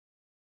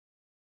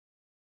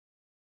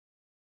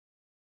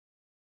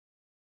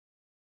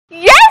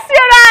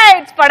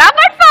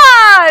ఫటాఫట్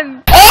ఫన్.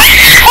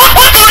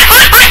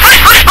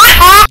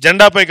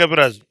 జెండాపై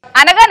కపిరాజు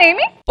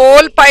అనగానేమి?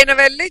 పోల్ పైన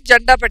వెళ్ళి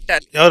జెండా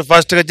పెట్టాలి. ఎవరు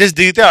ఫస్ట్ గా చేసి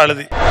దిగితే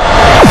ఆడది.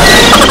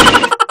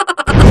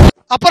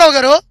 అప్పారావు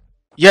గారు.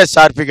 ఎస్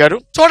ఆర్పి గారు.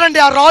 చూడండి,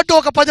 ఆ రాడ్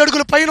ఒక 10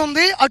 అడుగుల పైన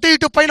ఉంది, అటు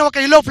ఇటు పైన ఒక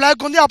ఎల్లో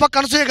ఫ్లాగ్ ఉంది, ఆ పక్క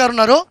అనసూయ గారు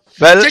ఉన్నారు,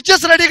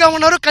 జడ్జెస్ రెడీగా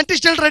ఉన్నారు,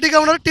 కంటెస్టెంట్ రెడీగా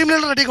ఉన్నారు, టీమ్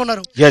లీడర్ రెడీగా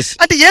ఉన్నారు.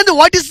 అంటే ఏంది,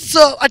 వాట్ ఇస్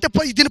అంటే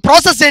దీని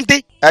ప్రాసెస్ ఏంటి?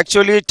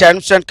 Actually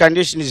terms and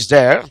condition is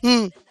there.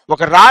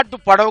 ఒక రాడ్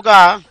పొడవుగా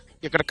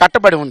ఇక్కడ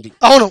కట్టబడి ఉంది.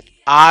 అవును.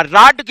 ఆ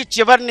రాడ్ కి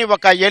చివరిని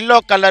ఒక ఎల్లో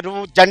కలర్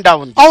జెండా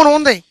ఉంది. అవును,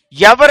 ఉంది.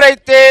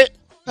 ఎవరైతే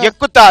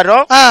ఎక్కుతారో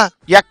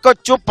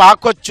ఎక్కొచ్చు,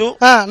 పాకొచ్చు,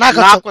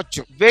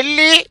 నాకొచ్చు,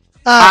 వెళ్ళి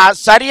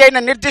సరి అయిన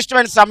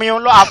నిర్దిష్టమైన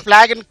సమయంలో ఆ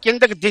ఫ్లాగ్ ని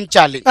కిందకి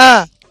దించాలి.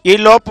 ఈ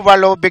లోపు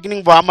వాళ్ళు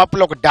బిగినింగ్ వార్మప్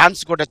లో ఒక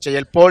డాన్స్ కూడా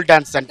చేయాలి, పోల్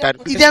డాన్స్ అంటారు.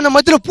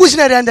 మధ్యలో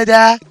పూసినారు.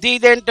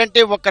 ఇదేంటంటే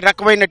ఒక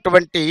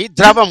రకమైనటువంటి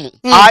ద్రవము,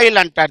 ఆయిల్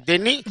అంటారు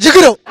దీన్ని,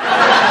 జిగురు.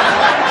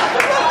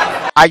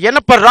 ఆ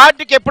ఇనప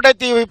రాడ్కి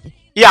ఎప్పుడైతే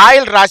ఈ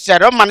ఆయిల్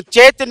రాశారో మన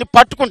చేతిని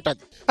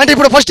పట్టుకుంటది. అంటే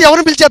ఇప్పుడు ఫస్ట్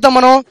ఎవరిని పిలిచేద్దాం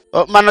మనం?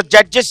 మన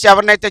జడ్జెస్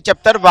ఎవరినైతే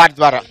చెప్తారో వారి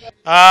ద్వారా.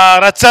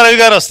 రవి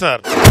గారు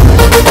వస్తున్నారు.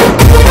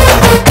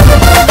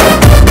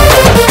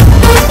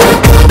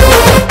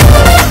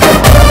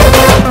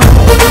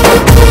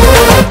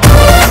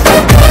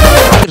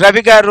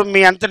 రవి గారు,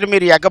 మీ అంతటి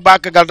మీరు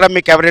ఎగబాకగలరా?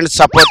 మీకు ఎవరైనా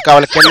సపోర్ట్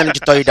కావాలి కింద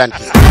నుంచి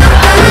తోయడానికి?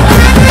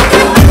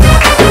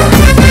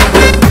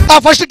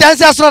 ఫస్ట్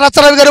డాన్స్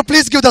చేస్తున్నారు రవి గారు,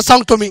 please give the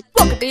song to me.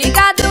 1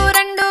 కాదు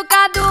 2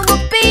 కాదు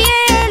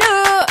 37,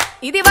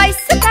 ఇది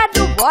వయసు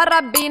కాదు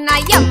ఓరబ్బి నా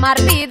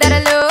ఎంఆర్పి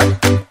ధరలు.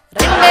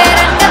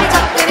 2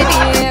 చక్కెరవి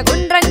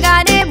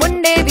గుండ్రంగానే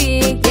ఉండేవి,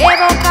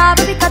 ఏవో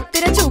కావవి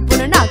కత్తిర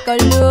చూపును నా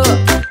కళ్ళు.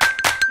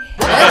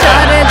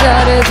 జారే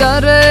జారే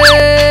జారే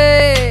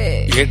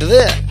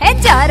ఏంటిది? హే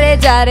జారే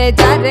జారే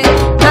జారే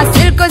నా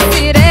సిల్కు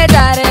సీరే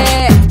జారే.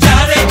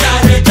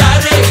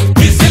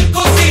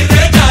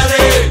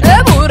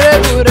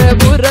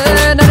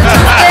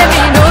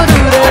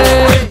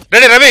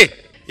 Ready, Ravi?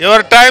 Your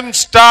time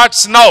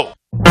starts now.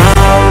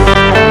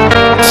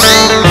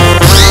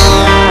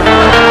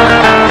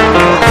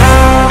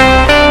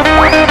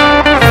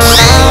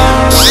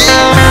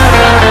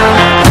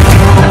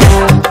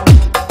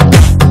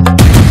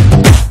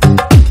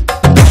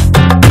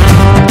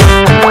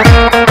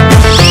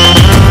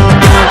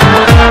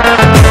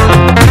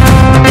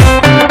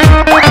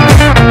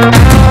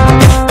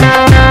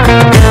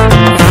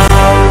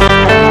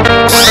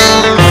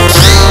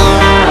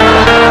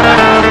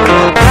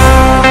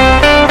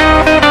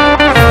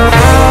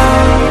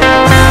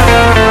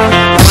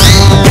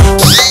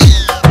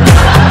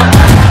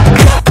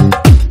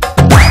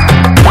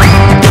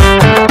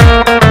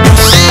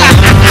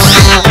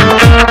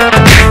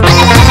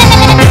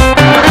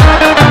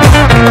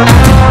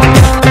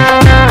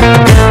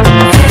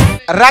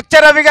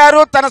 Ravi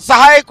గారు తన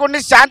సహాయకుడిని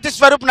శాంతి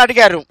స్వరూప్ని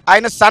అడిగారు.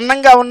 ఆయన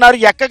సన్నంగా ఉన్నారు,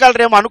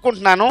 ఎక్కగలరేమో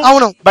అనుకుంటున్నాను.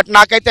 అవును, బట్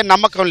నాకైతే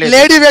నమ్మకం లేదు.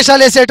 లేడీ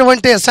వేషాలు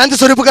వేసేటువంటి శాంతి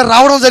స్వరూప్ గారు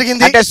రావడం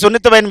జరిగింది. అంటే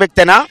సున్నితమైన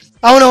వ్యక్తేనా?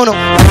 అవునవును.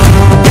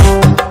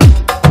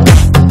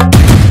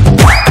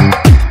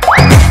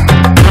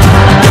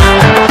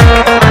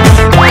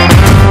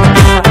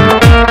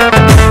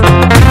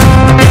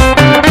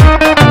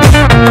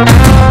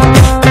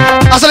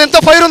 అసలు ఎంత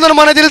ఫైర్ ఉందని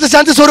మనకు తెలియదు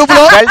శాంతి స్వరూప్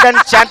లో.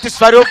 శాంతి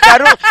స్వరూప్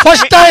గారు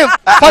first time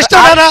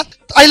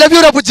I love you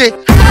రా బుజ్జి.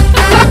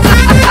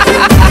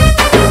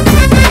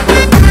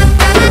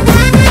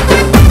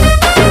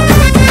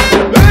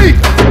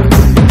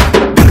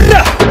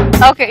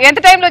 ఓకే, ఎంత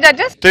టైంలో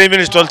జడ్జెస్? 3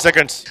 minutes 12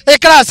 seconds.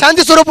 ఇక్కడ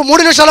శాంతి స్వరూప్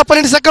 3 నిమిషాల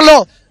 12 సెకండ్లో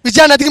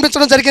విజయాన్ని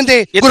అధిగమించడం జరిగింది.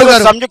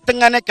 గురుగారు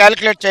సంయుక్తంగానే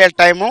క్యాలిక్యులేట్ చేయాలి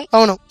టైము.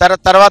 అవును,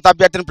 తర్వాత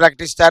అభ్యర్థిని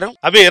ప్రకటిస్తారు.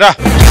 అభి రా.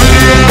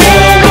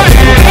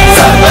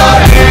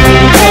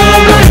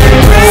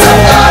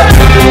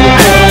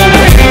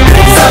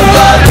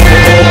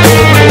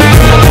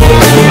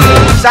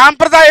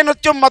 సాంప్రదాయ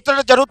నృత్యం మొత్తం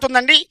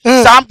జరుగుతుందండి.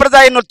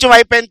 సాంప్రదాయ నృత్యం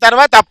అయిపోయిన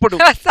తర్వాత అప్పుడు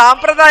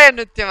సాంప్రదాయ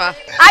నృత్యమా?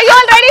 Are you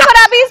all ready for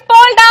Abhi's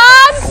pole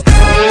dance?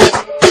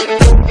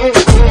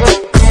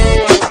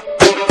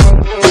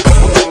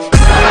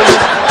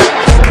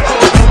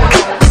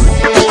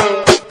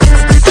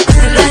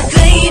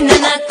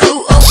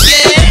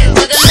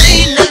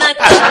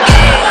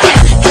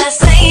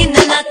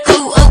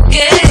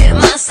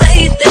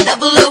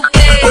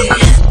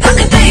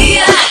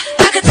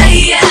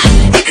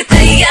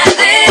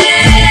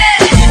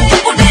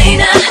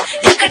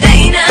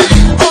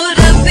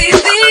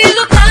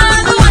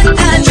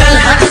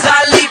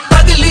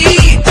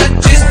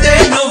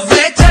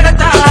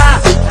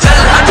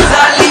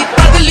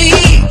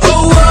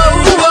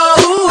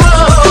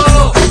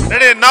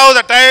 Now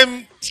the time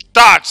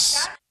starts.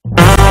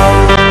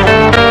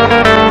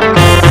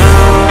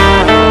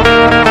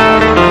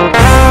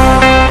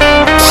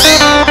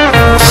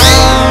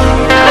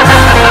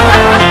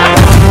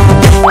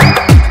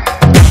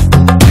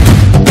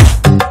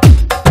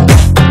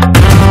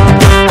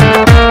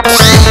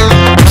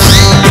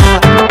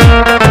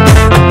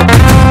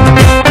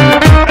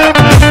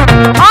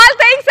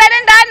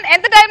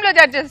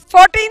 Judges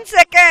 14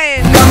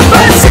 seconds.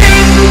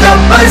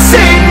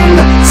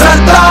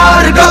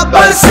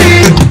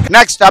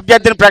 Next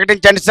అభ్యర్థిని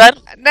ప్రకటించండి sir.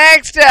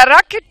 Next,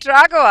 Rocket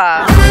Raghava.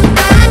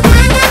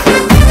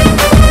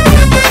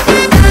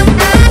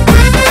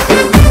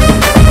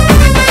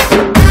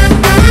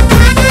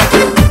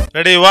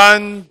 Ready,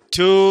 1,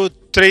 2,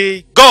 3,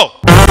 go.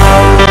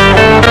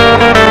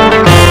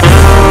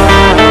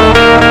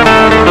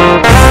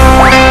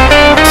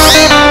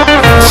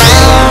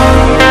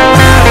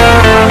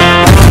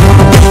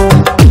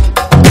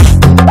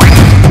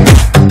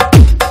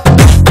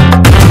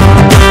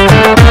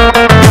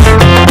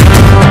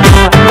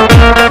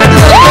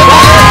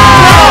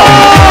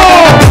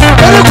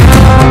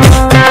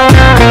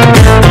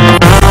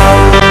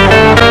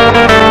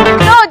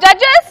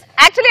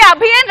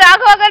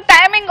 Raghava గారి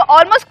టైమింగ్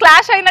ఆల్మోస్ట్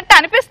క్లాష్ అయినట్టు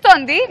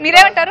అనిపిస్తోంది,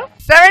 మీరేమంటారు?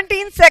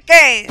 17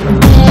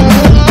 seconds.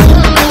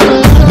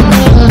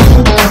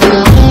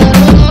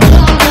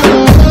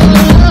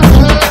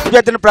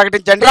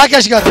 ప్రకటించండి.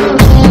 రాకేష్ గారు.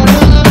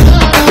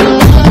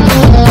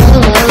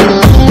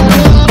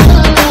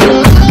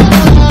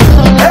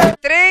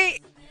 Three,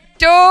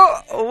 2,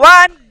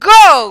 1,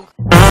 go.